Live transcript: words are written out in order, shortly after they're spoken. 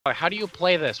How do you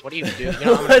play this? What do you do? You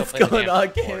know, I'm gonna go What's play the going damn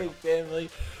on, keyboard. gaming family?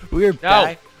 We're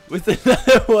back with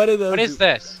another one of those What is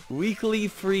this? weekly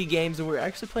free games, and we're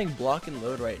actually playing Block and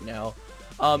Load right now.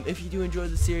 If you do enjoy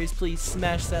the series, please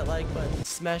smash that like button,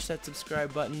 smash that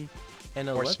subscribe button, and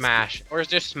Or smash. Or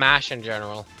just smash in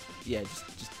general. Yeah,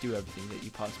 just do everything that you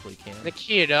possibly can.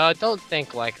 Nikita, don't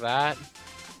think like that.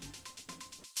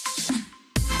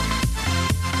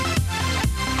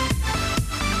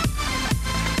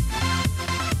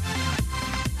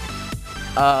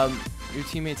 Your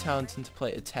teammates how intend to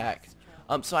play attack.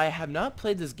 So I have not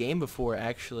played this game before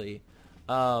actually.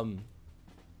 And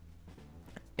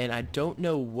I don't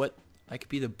know what I could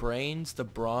be, the brains, the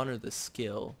brawn, or the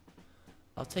skill.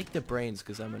 I'll take the brains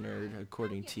because I'm a nerd,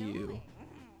 according to you.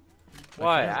 What?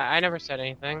 I never said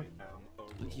anything.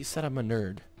 You said I'm a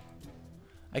nerd.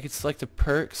 I could select the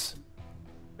perks.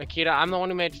 Nikita, I'm the one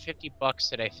who made 50 bucks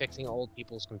today fixing old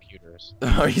people's computers.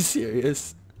 Are you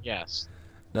serious? Yes.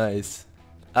 Nice.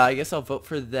 I guess I'll vote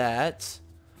for that.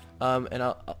 And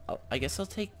I guess I'll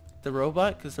take the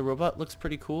robot because the robot looks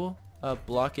pretty cool.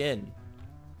 Block in.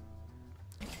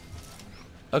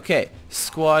 Okay,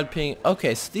 squad ping.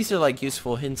 Okay, so these are like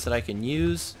useful hints that I can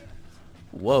use.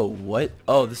 Whoa, what?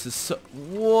 Oh, this is so...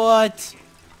 What?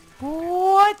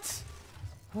 What?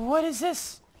 What is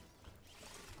this?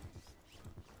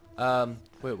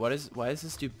 Wait, why is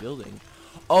this dude building?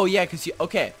 Oh, yeah, because you...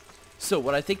 Okay, so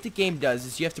what I think the game does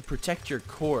is you have to protect your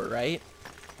core, right?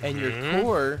 And your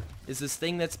core is this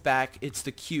thing that's back. It's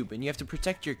the cube, and you have to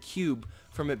protect your cube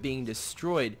from it being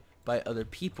destroyed by other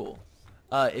people.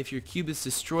 If your cube is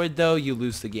destroyed, though, you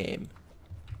lose the game.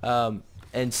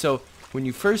 And so when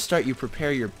you first start, you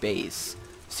prepare your base.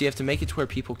 So you have to make it to where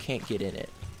people can't get in it.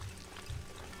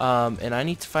 And I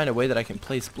need to find a way that I can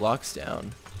place blocks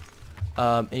down.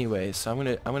 Anyway, so I'm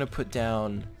gonna put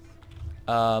down.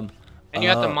 And you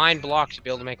have to mine blocks to be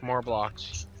able to make more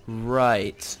blocks.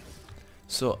 Right.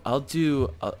 So I'll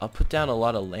put down a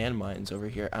lot of landmines over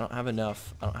here. I don't have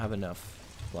enough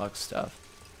block stuff.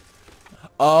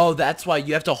 Oh, that's why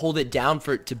you have to hold it down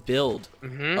for it to build.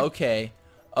 Okay.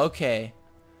 Okay.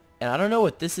 And I don't know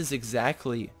what this is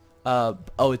exactly. Oh,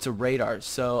 it's a radar.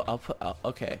 So I'll put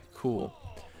okay, cool.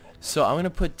 So I'm going to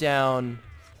put down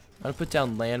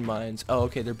landmines. Oh,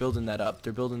 okay, they're building that up.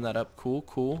 They're building that up. Cool,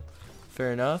 cool.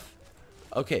 Fair enough.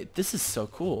 Okay, this is so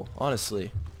cool,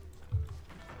 honestly.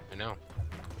 I know.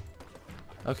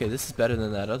 Okay, this is better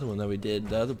than that other one that we did,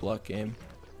 the other block game.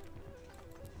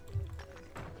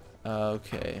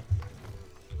 Okay.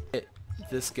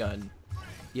 This gun.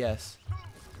 Yes.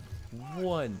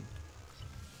 One.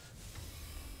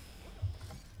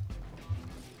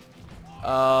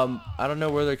 I don't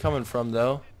know where they're coming from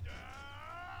though.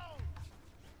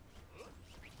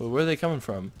 Well, where are they coming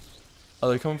from? Oh,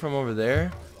 they're coming from over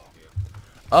there?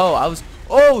 Oh,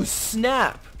 oh,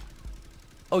 snap!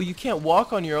 Oh, you can't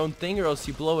walk on your own thing or else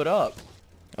you blow it up.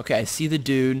 Okay, I see the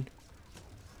dude.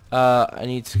 I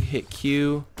need to hit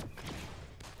Q.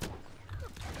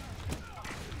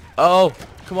 Oh,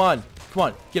 come on. Come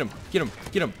on. Get him. Get him.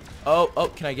 Get him. Oh, oh,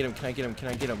 can I get him? Can I get him? Can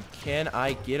I get him? Can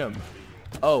I get him?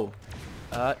 Oh.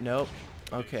 Nope.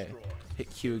 Okay. Hit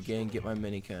Q again. Get my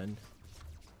minigun.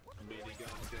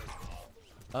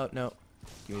 Oh, no.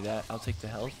 Give me that. I'll take the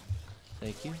health.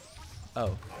 Thank you.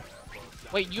 Oh.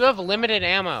 Wait, you have limited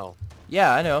ammo.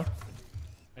 Yeah, I know.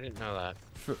 I didn't know that.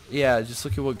 Yeah, just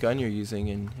look at what gun you're using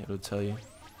and it'll tell you.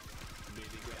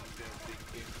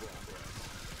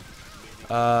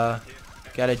 Gotta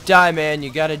die, man.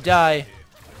 You gotta die.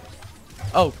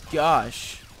 Oh,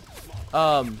 gosh.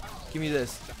 Give me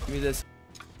this. Give me this.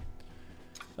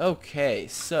 Okay,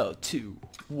 so 2,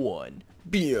 1.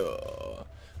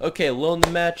 Okay, alone the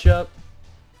matchup.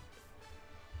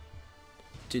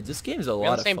 Dude, this game's a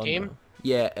lot of fun. We on the same team? Though.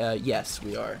 Yeah, yes,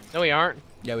 we are. No, we aren't.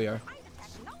 Yeah, we are.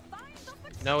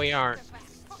 No, we aren't.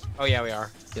 Oh, yeah, we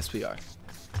are. Yes, we are.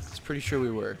 I was pretty sure we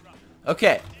were.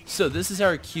 Okay, so this is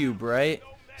our cube, right?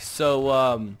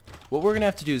 So, what we're gonna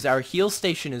have to do is our heal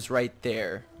station is right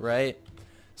there, right?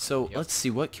 So, let's see,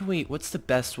 what's the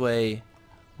best way?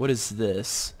 What is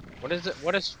this? What is it?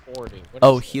 What is 40?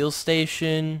 Oh, heal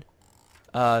station,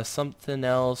 something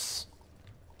else.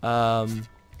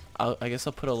 I guess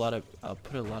I'll put a lot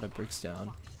of bricks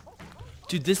down.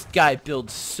 Dude, this guy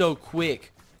builds so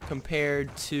quick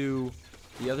compared to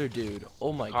the other dude.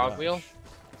 Oh my god. Cogwheel?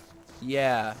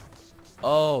 Yeah.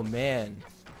 Oh man.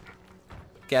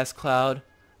 Gas cloud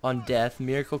on death.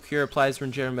 Miracle cure applies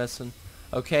regenerative medicine.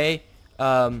 Okay.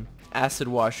 Acid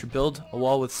washer. Build a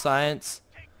wall with science.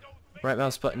 Right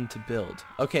mouse button to build.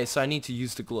 Okay, so I need to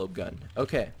use the globe gun.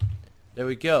 Okay. There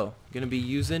we go. Gonna be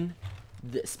using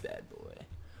this bad boy.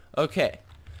 Okay.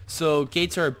 So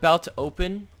gates are about to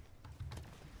open.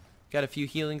 Got a few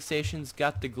healing stations.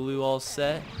 Got the glue all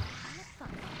set.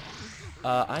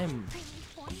 I am...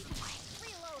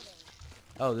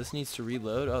 Oh, this needs to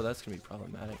reload? Oh, that's gonna be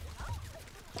problematic.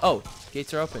 Oh,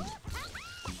 gates are open.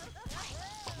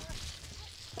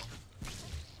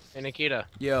 Hey, Nikita.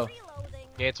 Yo.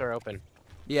 Gates are open.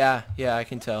 Yeah, I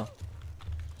can tell.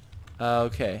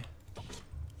 Okay.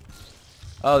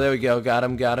 Oh, there we go. Got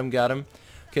him.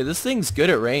 Okay, this thing's good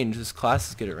at range. This class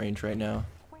is good at range right now.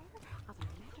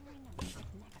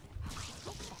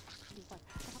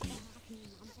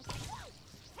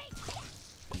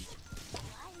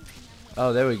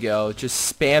 Oh, there we go.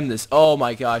 Just spam this. Oh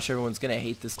my gosh, everyone's gonna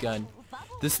hate this gun.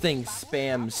 This thing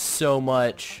spams so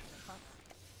much.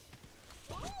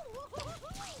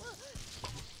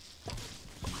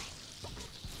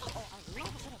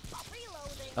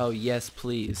 Oh, yes,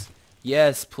 please.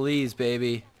 Yes, please,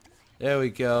 baby. There we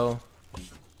go.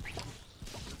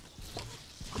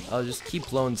 I'll just keep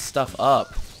blowing stuff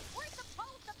up.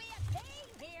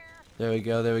 There we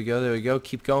go.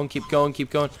 Keep going.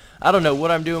 I don't know what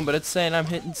I'm doing, but it's saying I'm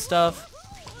hitting stuff.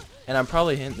 And I'm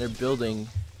probably hitting their building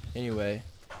anyway.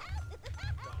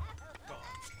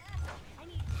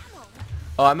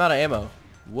 Oh, I'm out of ammo.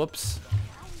 Whoops.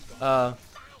 Okay.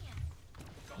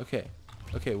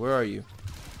 Okay, where are you?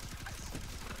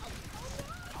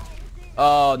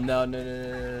 Oh, no.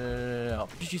 How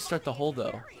did you start the hole,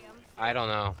 though? I don't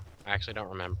know. I actually don't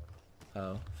remember.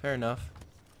 Oh, fair enough.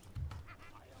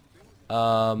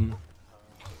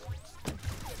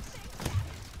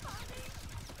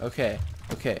 Okay.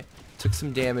 Took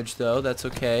some damage, though. That's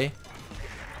okay.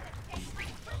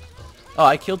 Oh,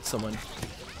 I killed someone.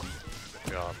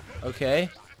 Good job. Okay.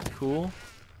 Cool.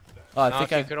 Oh, I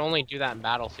think I could only do that in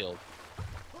Battlefield.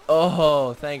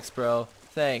 Oh, thanks, bro.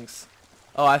 Thanks.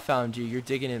 Oh, I found you. You're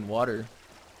digging in water.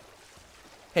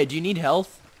 Hey, do you need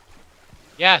health?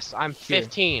 Yes, I'm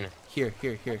 15. Here.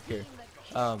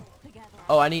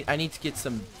 Oh, I need to get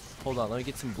some. Hold on, let me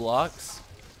get some blocks,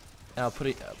 and I'll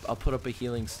put up a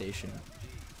healing station.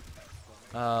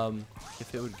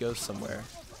 If it would go somewhere.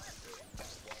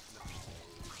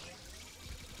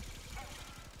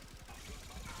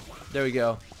 There we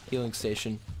go. Healing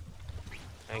station.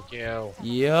 Thank you.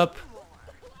 Yep.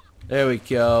 There we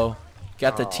go.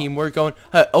 Got the teamwork going.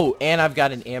 Oh, and I've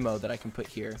got an ammo that I can put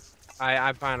here.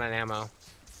 I found an ammo.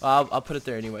 I'll put it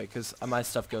there anyway, because my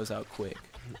stuff goes out quick.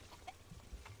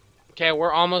 Okay,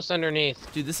 we're almost underneath.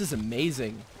 Dude, this is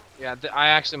amazing. Yeah, I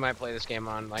actually might play this game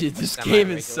on like. Dude, this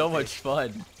game is so much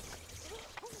fun.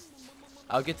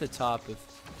 I'll get the top if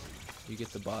you get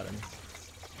the bottom.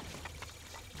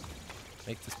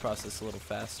 Make this process a little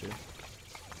faster.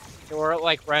 We're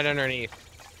like right underneath.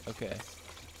 Okay.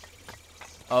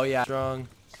 Oh yeah, strong.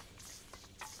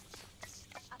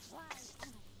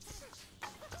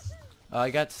 I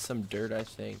got some dirt, I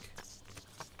think.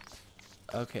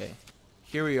 Okay.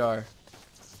 Here we are.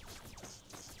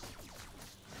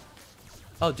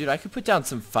 Oh, dude, I could put down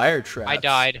some fire traps. I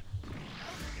died.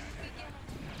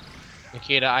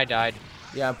 Nikita, I died.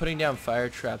 Yeah, I'm putting down fire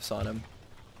traps on him.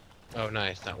 Oh,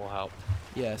 nice. That will help.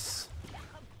 Yes.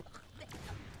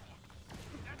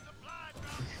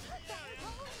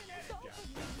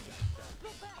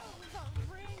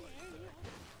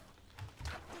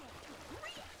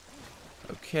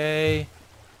 Okay.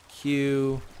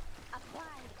 Q.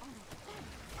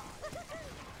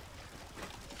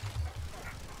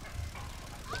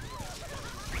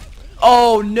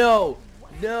 Oh no!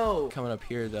 No! Coming up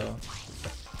here though.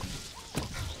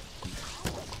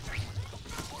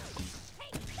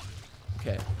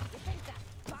 Okay.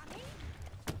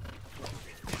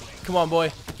 Come on,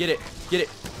 boy. Get it. Get it.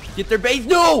 Get their base.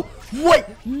 No! What?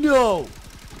 No!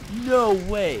 No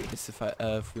way.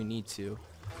 If we need to.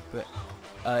 But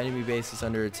enemy base is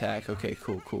under attack. Okay,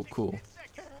 cool.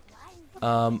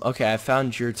 Okay, I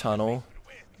found your tunnel.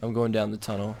 I'm going down the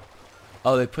tunnel.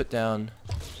 Oh, they put down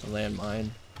a landmine.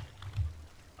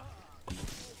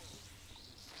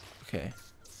 Okay.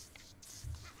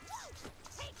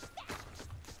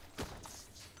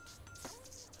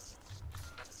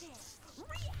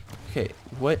 Okay,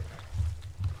 what?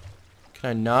 Can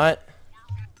I not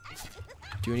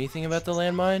do anything about the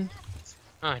landmine?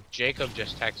 Jacob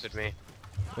just texted me.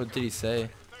 What did he say?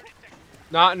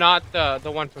 Not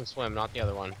the one from Swim, not the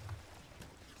other one.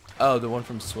 Oh, the one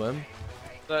from Swim?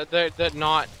 The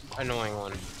not annoying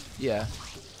one. Yeah.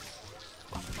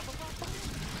 I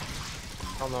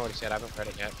don't know what he said. I haven't read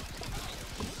it yet.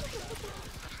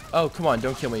 Oh, come on,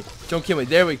 don't kill me. Don't kill me.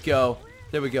 There we go.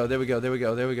 There we go.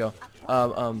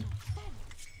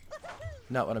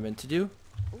 Not what I meant to do.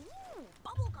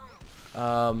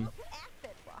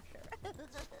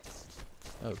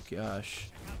 Oh gosh.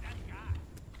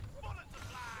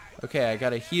 Okay, I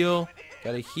gotta heal.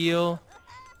 Gotta heal.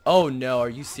 Oh no, are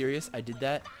you serious? I did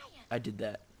that? I did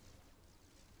that.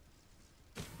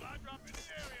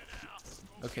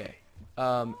 Okay.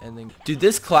 And then... Dude,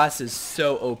 this class is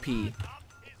so OP.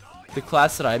 The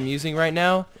class that I'm using right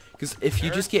now. Because if you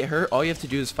just get hurt, all you have to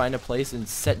do is find a place and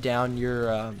set down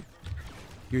your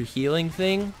healing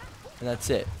thing. And that's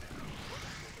it.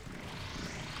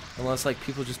 Unless, like,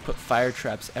 people just put fire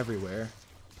traps everywhere.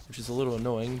 Which is a little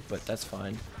annoying, but that's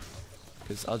fine.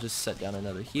 Because I'll just set down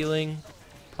another healing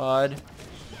pod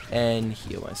and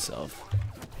heal myself.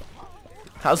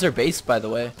 How's their base, by the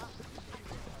way?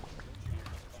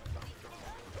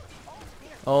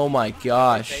 Oh my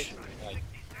gosh.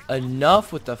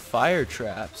 Enough with the fire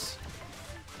traps.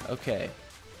 Okay.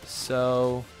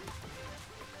 So...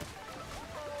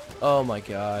 Oh my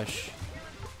gosh.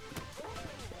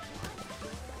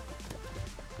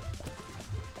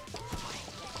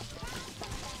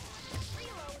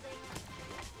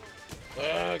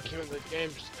 Can the game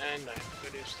just end? I have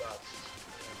to do stuff.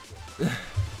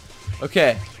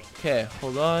 Okay. Okay,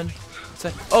 hold on.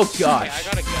 Oh gosh. Okay, I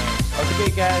gotta go.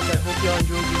 Okay guys, I hope y'all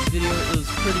enjoyed this video. It was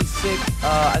pretty sick.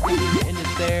 I think we can end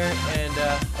it there, and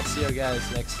I'll see you guys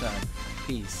next time.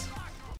 Peace.